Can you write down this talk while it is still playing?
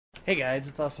Hey guys,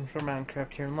 it's Awesome from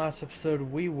Minecraft here. In the last episode,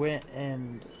 we went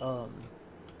and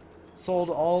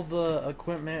sold all the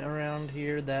equipment around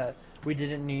here that we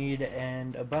didn't need,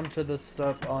 and a bunch of the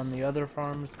stuff on the other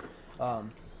farms.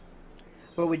 Um,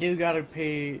 but we do gotta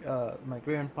pay my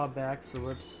grandpa back, so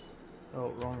let's. Oh,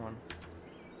 wrong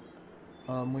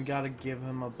one. We gotta give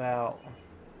him about.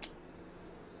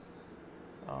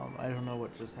 I don't know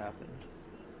what just happened.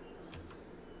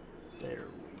 There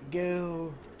we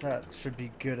go. That should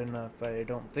be good enough. I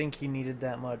don't think he needed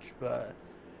that much, but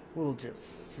we'll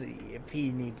just see. If he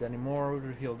needs any more,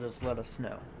 he'll just let us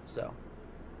know. So,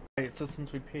 alright, so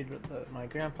since we paid my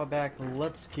grandpa back,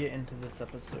 let's get into this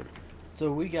episode.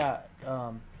 So we got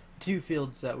two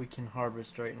fields that we can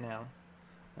harvest right now,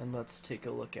 and let's take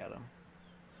a look at them.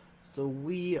 So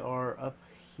we are up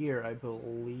here, I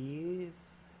believe.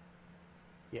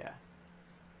 Yeah.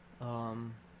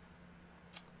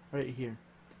 Right here.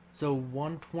 So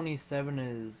 127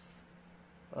 is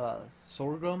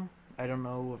sorghum. I don't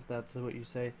know if that's what you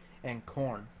say, and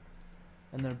corn.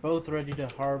 And they're both ready to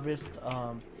harvest.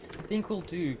 I think we'll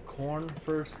do corn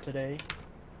first today.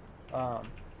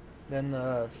 Then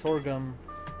the sorghum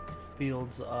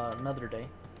fields another day.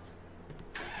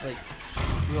 Like,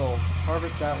 we'll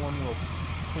harvest that one, we'll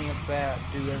plant that,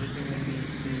 do everything we need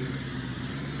to,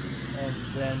 and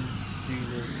then do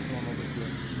this one over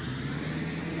here.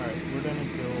 Alright, we're gonna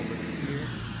go over here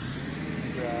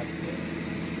and grab this.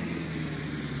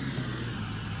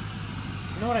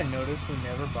 You know what I noticed we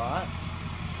never bought?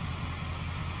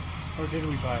 Or did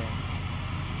we buy him?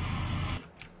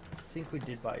 I think we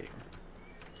did buy him.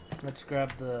 Let's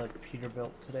grab the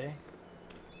Peterbilt today.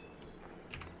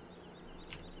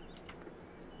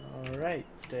 Alright,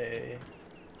 okay,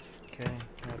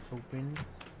 that's open.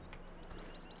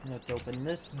 Let's open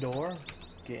this door,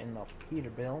 get in the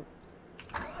Peterbilt.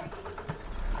 I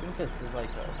think this is like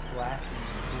a black and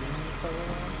green color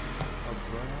one, or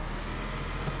brown.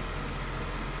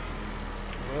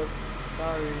 Whoops,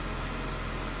 sorry.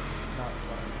 Not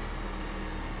sorry.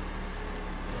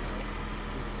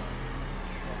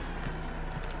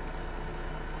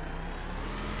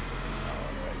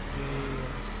 Alright,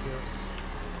 let's just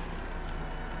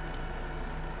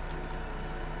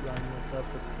line this up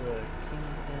with the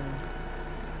kingpin.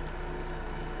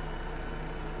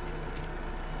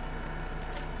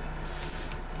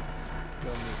 Go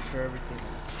make sure everything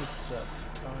is hooked up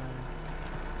fine.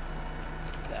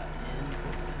 That is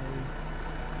okay.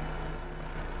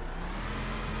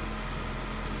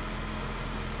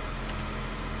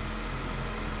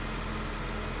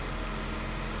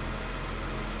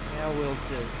 Now we'll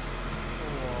just go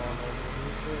on over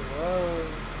here. Whoa!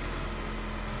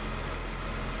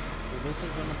 So this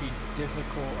is going to be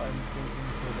difficult, I'm thinking,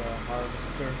 for the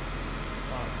harvester.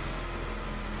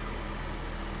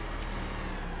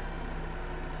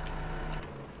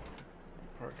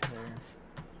 Park there.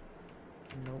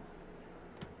 Nope.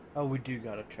 Oh, we do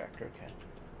got a tractor, okay.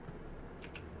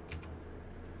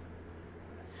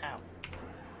 Ow.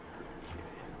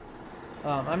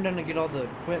 I'm gonna get all the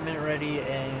equipment ready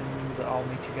and I'll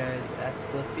meet you guys at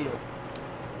the field.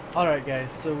 Alright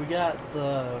guys, so we got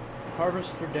the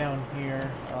harvester down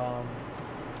here,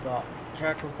 the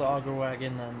tractor with the auger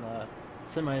wagon, and the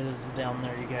semi is down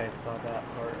there. You guys saw that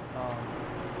part.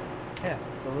 Yeah,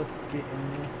 so let's get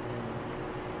in this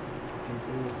and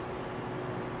do this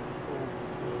full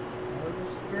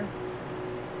harvester.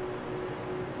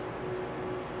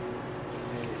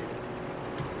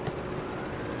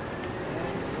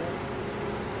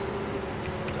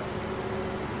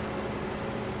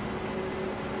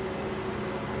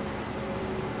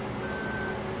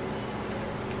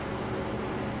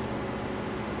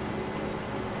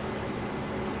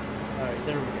 Alright,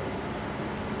 there we go.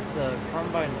 The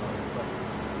combine was like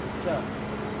stuck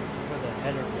where the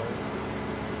header was.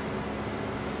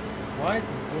 Why is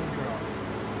the blinker on?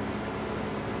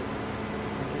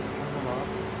 Can I just turn them off?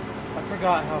 I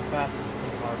forgot how fast this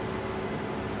thing hardened.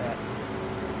 That.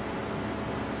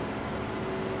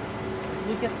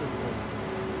 Look at this thing.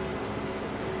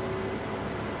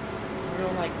 We're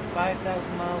going like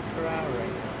 5,000 miles per hour right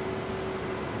now.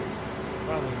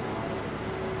 Probably not.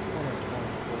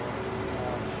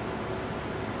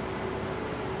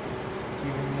 Do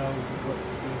you even know what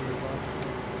speed it was?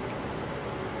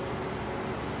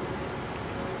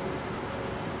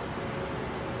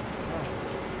 Oh.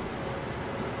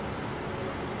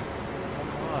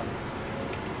 Come on.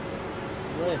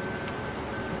 Good.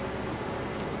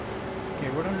 Okay,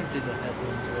 we're gonna do the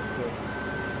headlands real quick.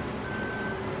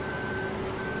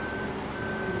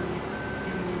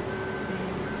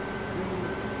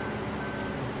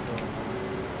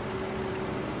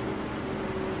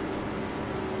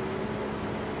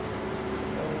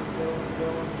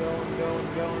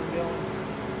 going.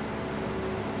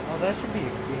 Oh, that should be a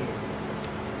game.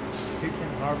 Who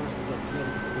can harvest the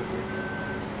field quicker?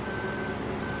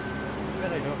 I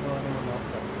bet I don't know anyone else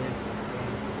that plays this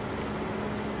game.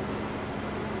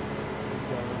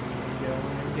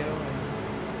 Going.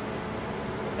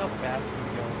 Look how fast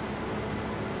we're going.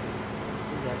 This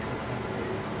is actually kind of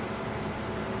crazy.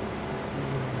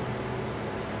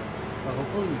 Well,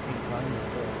 hopefully we can climb this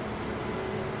hill.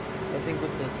 I think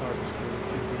with this harvester we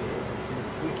should be able to.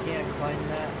 If we can't climb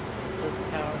this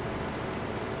tower,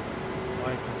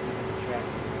 why is this even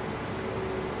attractive?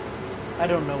 I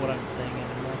don't know what I'm saying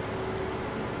anymore.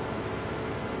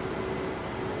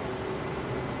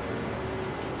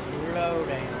 Slow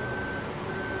down.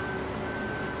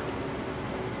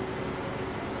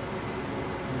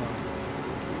 Come on.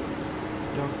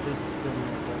 Don't just spin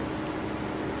like that.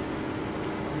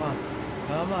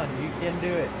 Come on, you can do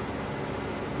it.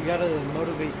 You gotta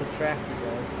motivate the tractor,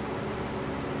 guys.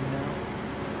 You know?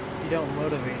 If you don't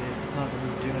motivate it, it's not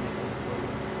gonna do anything for you.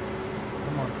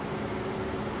 Come on.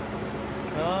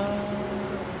 Come on,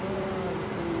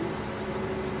 please.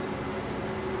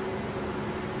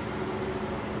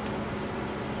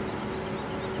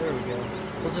 There we go.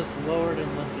 We'll just lower it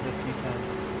and lift it a few times.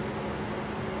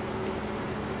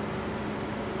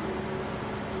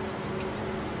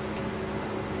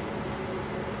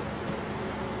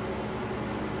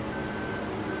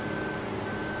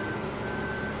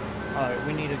 Alright,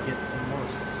 we need to get some more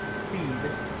speed.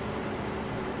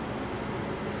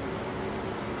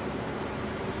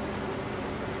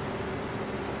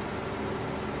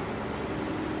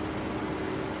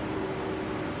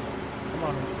 Come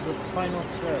on, it's the final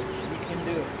stretch. We can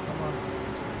do it. Come on.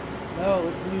 No,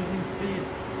 it's losing speed.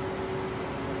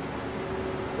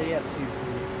 Stay at 2,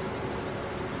 please.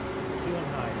 2 and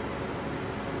higher.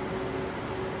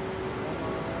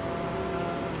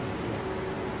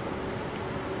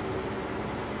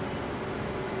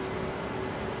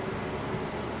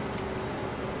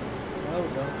 Oh,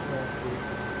 don't fall, please.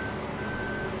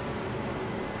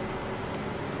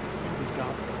 We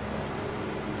got this now.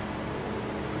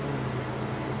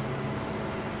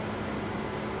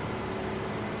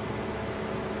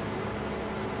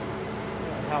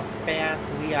 How fast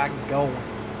we are going.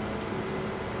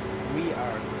 We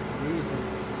are cruising.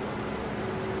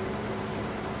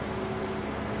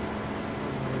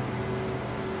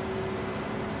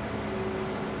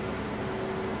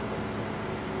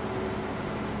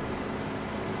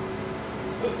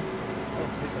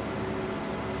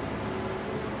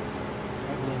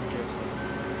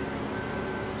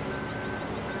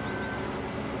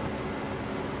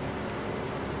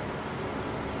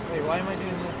 Wait, why am I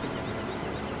doing this again?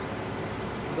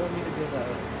 I don't need to go that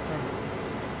way.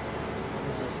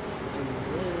 We'll just do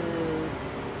this.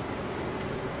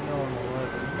 No one will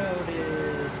ever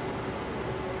notice.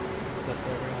 Except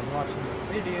everyone watching this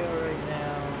video right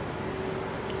now.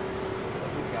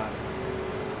 But we got it.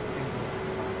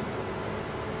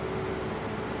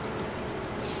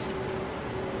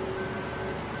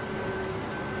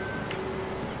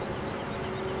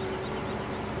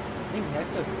 I think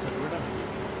next episode we're done.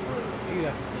 Or a few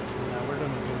episodes from now, we're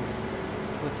going to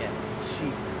look at some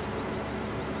sheep.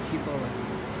 Sheep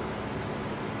Owens.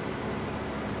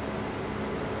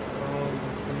 Oh,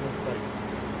 this thing looks like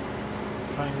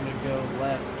trying to go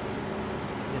left.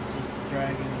 It's just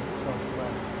dragging itself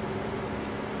left.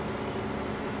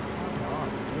 Come on,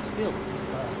 this field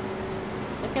sucks.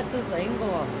 Look at this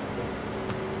angle on this thing.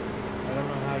 I don't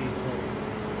know how you play it,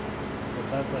 but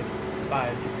that's like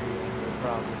 5-degree angle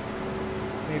probably.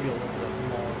 Maybe a little bit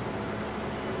more.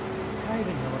 I don't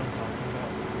even know what I'm talking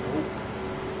about. Nope.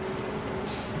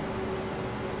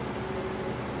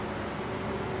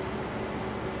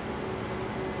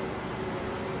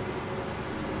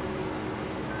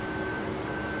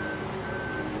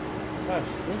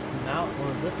 Gosh, this mountain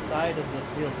or this side of the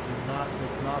field does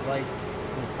not like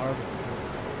this harvester.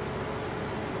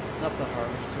 Not the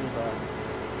harvester, the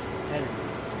header.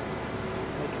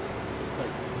 Like, it's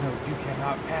like, no, you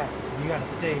cannot pass. You gotta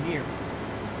stay here.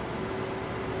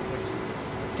 Which is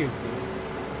stupid.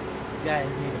 You guys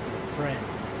need to be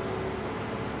friends.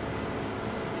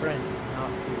 Friends, not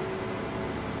food.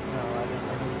 No, I don't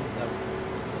think that would work.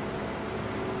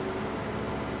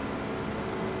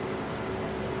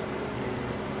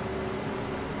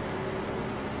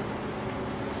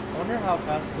 I wonder how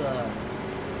fast the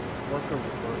worker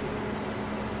would work.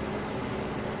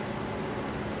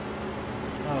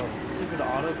 Oh, stupid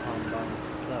auto combine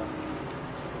sucks.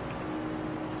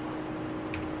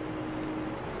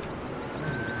 I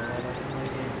don't even know why that's in my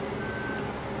game.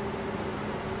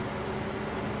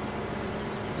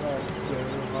 Let's go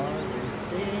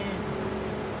harvesting.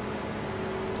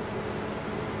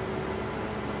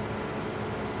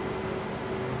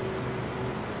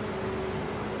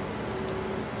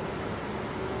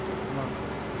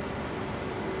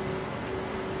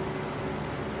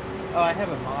 Oh, I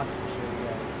have a mod to show you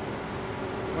guys.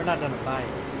 We're not gonna buy it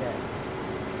yet.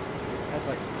 That's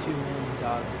like $2 million.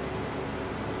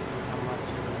 Is how much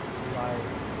it is to buy it.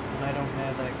 And I don't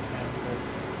have that kind of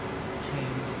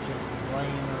change just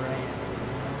laying around,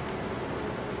 you know?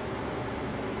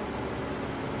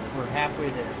 We're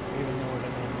halfway there, even though we're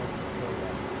gonna miss it so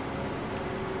bad.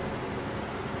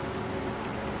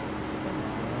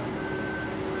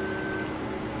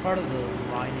 Part of the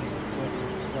mining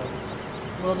equipment, so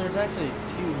well, there's actually 2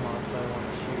 mods I want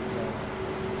to show you guys.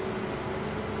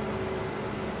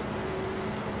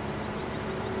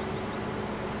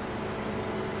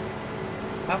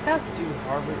 How fast do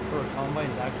harvest or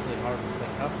combines actually harvest?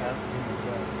 Like, how fast do you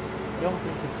go? I don't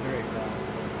think it's very fast.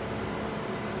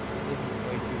 This is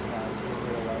way too fast for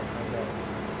real life, I bet.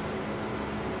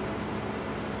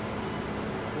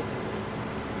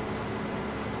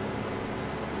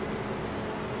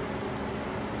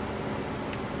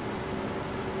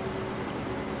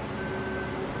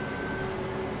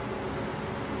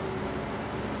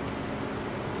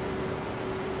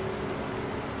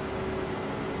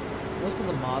 Most of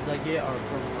the mods I get are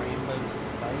from Rainbow's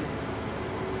site,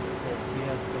 because he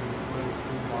has some really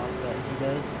cool mods that he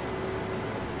does.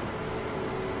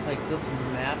 Like this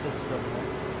map is from him.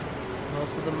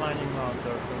 Most of the mining mods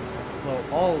are from him. Well,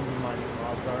 all of the mining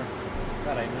mods are,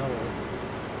 that I know of.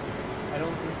 I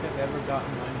don't think I've ever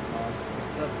gotten mining mods,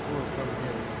 except for from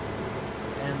his.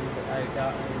 And I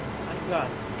got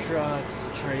trucks,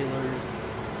 trailers,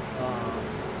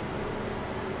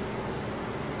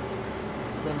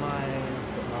 semis,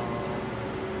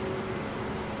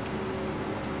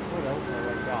 what else have I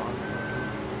gotten?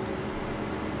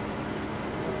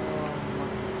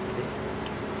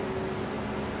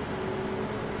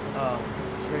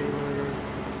 Trailers,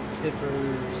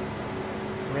 tippers,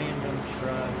 random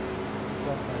trucks,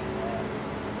 stuff like that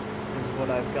is what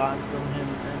I've gotten from him.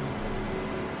 And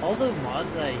all the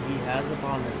mods that he has up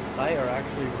on his site are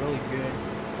actually really good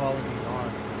quality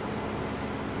mods.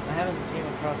 I haven't came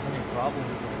across any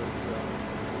problems with it, so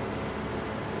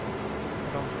I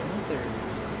don't think there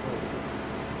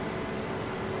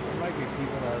might be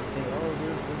people that say, oh,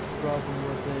 there's this problem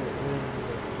with it, and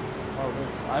all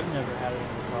this. I've never had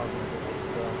any problem with it,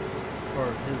 so,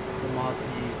 or the mods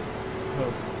he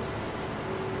posts.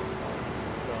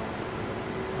 So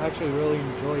I actually really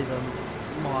enjoy the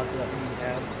mods that he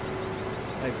has.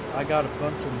 Like, I got a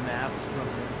bunch of maps from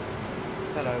him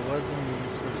that I was in the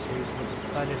first series, but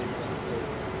decided against it.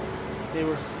 They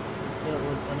were said it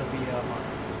was going to be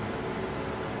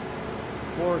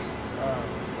forced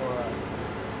or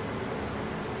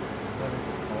what is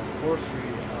it called?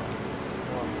 Forestry.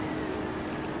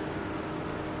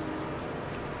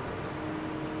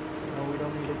 No, we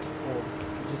don't need it to fold.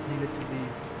 We just need it to be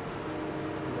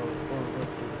or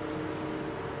lifted.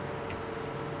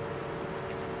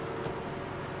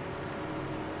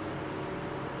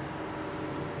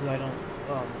 Because I don't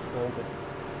fold it.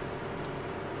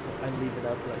 I leave it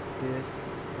up like this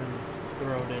and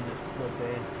throw it in the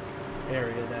bay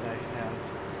area that I have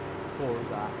for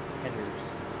the headers.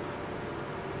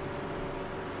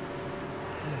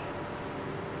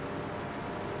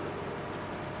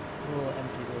 We'll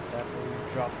empty this after we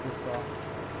drop this off.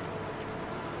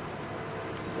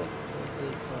 So what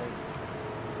this like?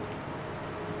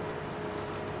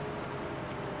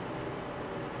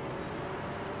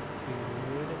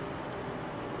 Good.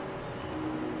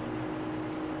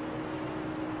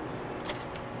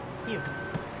 Phew.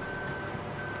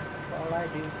 That's all I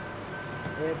do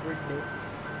every day.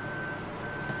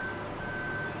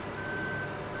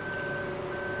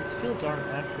 These fields aren't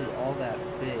actually all that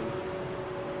big.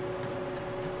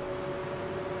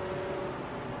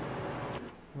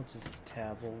 We'll just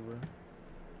tab over.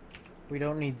 We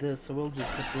don't need this, so we'll just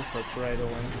put this up right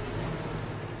away.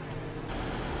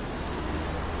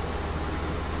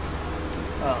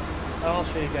 I'll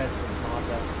show you guys this mod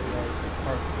after we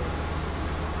park this.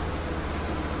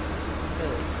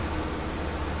 Really?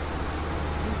 I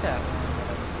think that one that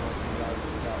I'm talking about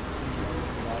is about $2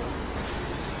 million.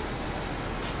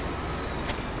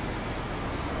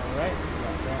 Alright,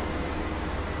 got that.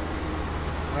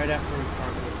 Right after we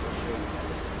park this, I'll show you guys.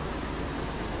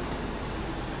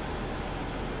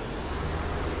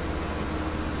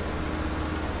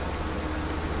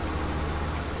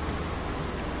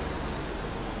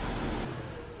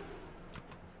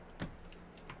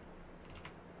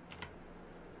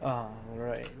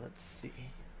 Alright, let's see.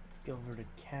 Let's go over to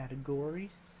categories.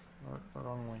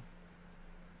 Wrong way.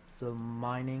 So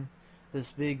mining.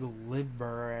 This big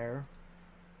Libraire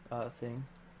thing.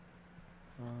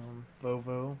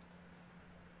 Vovo.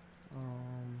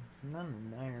 None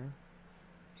in there.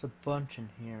 There's a bunch in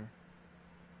here.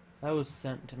 That was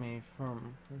sent to me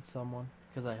from someone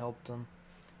because I helped them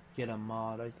get a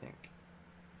mod, I think.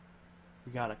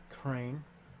 We got a crane,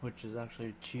 which is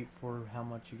actually cheap for how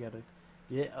much you gotta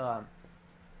get.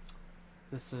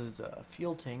 This is a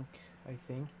fuel tank, I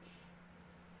think.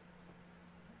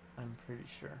 I'm pretty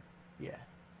sure. Yeah.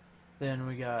 Then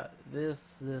we got this.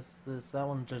 That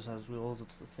one just has wheels.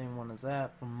 It's the same one as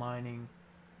that for mining.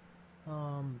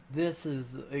 This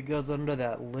is, it goes under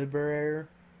that Liberator,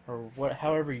 or what,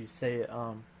 however you say it,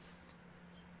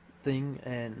 thing,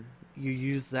 and you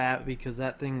use that because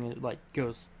that thing, like,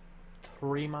 goes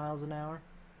 3 miles an hour.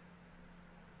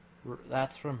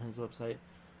 That's from his website.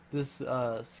 This,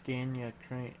 Scania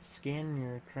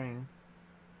crane,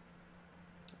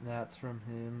 that's from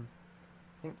him.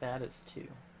 I think that is too.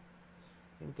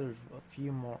 I think there's a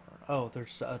few more. Oh,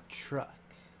 there's a truck.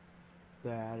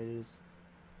 That is.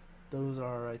 Those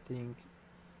are, I think.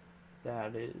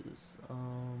 That is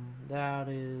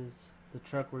the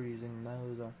truck we're using.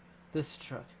 Those are this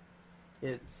truck.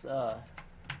 It's I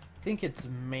think it's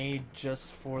made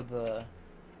just for that.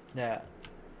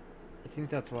 I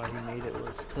think that's why he made it,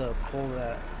 was to pull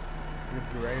that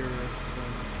Liberator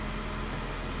thing.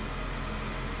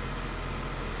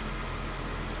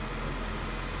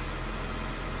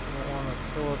 I don't want to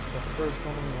fill up the first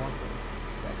one, we want the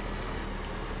second.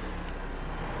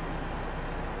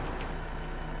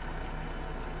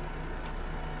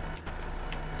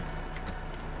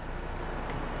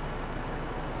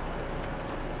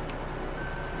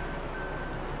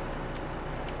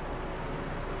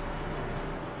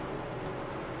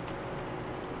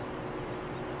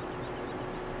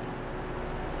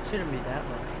 Shouldn't be that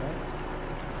much, right?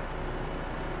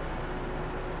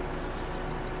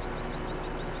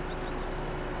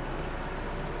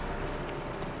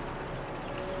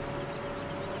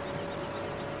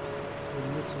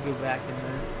 And this will go back in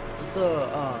there. So,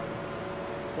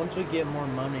 once we get more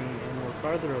money and we're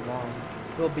farther along,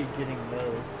 we'll be getting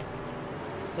those.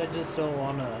 So I just don't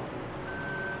want to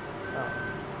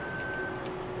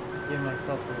give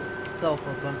myself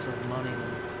a bunch of money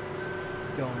and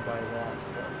go and buy that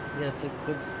stuff. Yes, it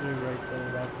clips through right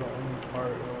there. That's the only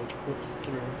part where it clips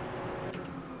through.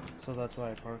 So that's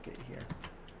why I park it here.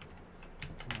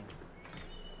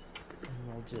 And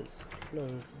we'll just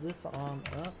close this on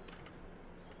up.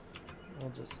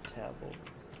 We'll just tab over.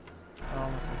 I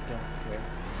honestly don't care.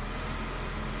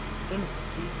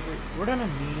 We're gonna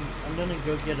need. I'm gonna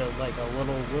go get a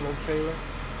little trailer,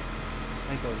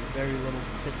 like a very little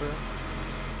tipper.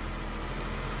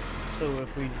 So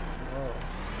if we, need to,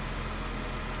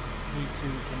 we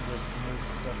can just move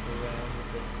stuff around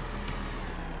with it.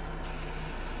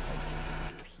 Like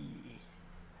P.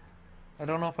 I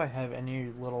don't know if I have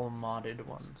any little modded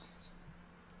ones.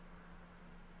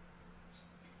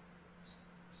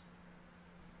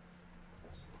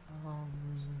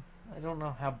 I don't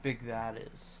know how big that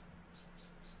is.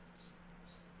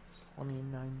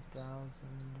 29,000.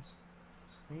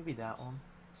 Maybe that one.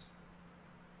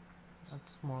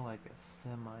 That's more like a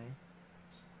semi.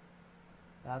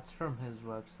 That's from his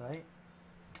website.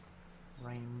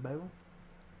 Rainbow.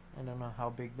 I don't know how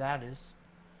big that is.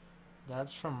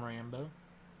 That's from Rainbow.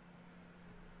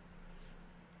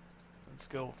 Let's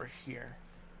go over here.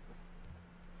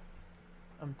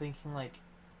 I'm thinking like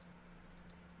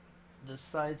this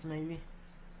size maybe.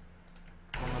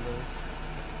 One of those.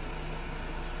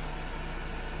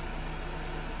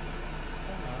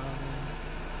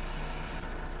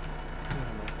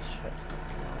 Check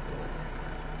something out there.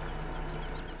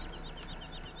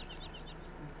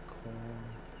 Corn.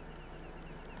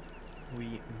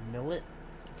 Wheat. Millet?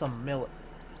 It's a millet.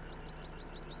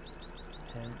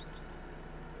 Hemp.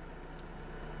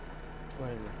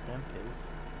 Whatever hemp is.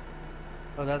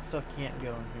 Oh, that stuff can't go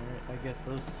in here. I guess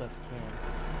those stuff can.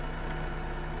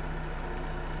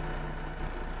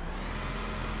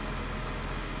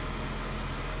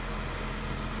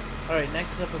 Alright,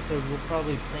 next episode we'll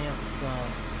probably plant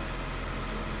some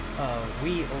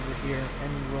wheat over here,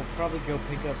 and we'll probably go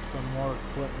pick up some more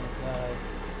equipment that I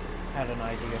had an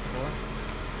idea for.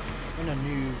 And a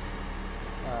new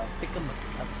pick 'em up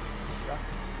truck.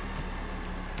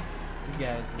 You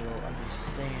guys will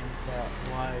understand that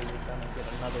why we're gonna get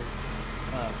another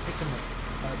pick 'em up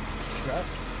truck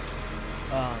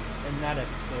in that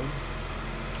episode.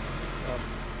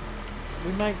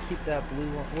 We might keep that blue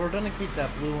one. We're gonna keep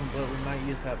that blue one, but we might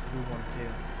use that blue one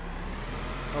too.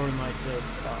 Or we might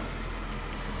just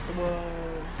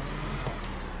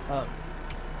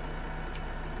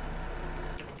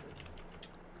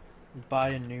buy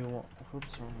a new one.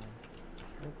 Oops, wrong one.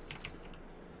 Oops.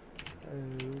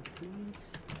 Oh,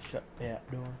 please. Shut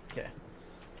that door. Okay.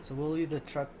 So we'll leave the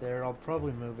truck there. I'll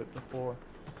probably move it before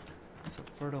So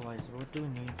fertilizer, what do we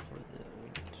need for the, we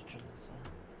need to turn this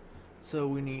on. So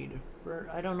we need,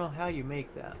 I don't know how you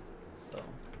make that, so.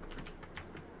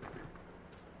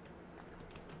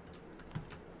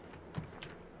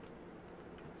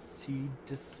 Seed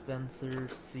dispenser,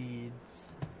 seeds.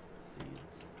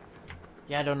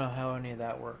 Yeah, I don't know how any of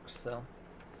that works, so.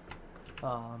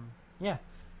 Yeah.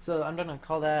 So I'm gonna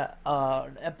call that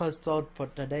episode for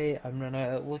today. I'm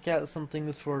gonna look at some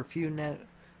things for a few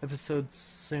episodes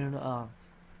soon.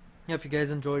 Yeah, if you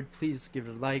guys enjoyed, please give it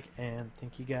a like, and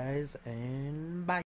thank you guys, and bye.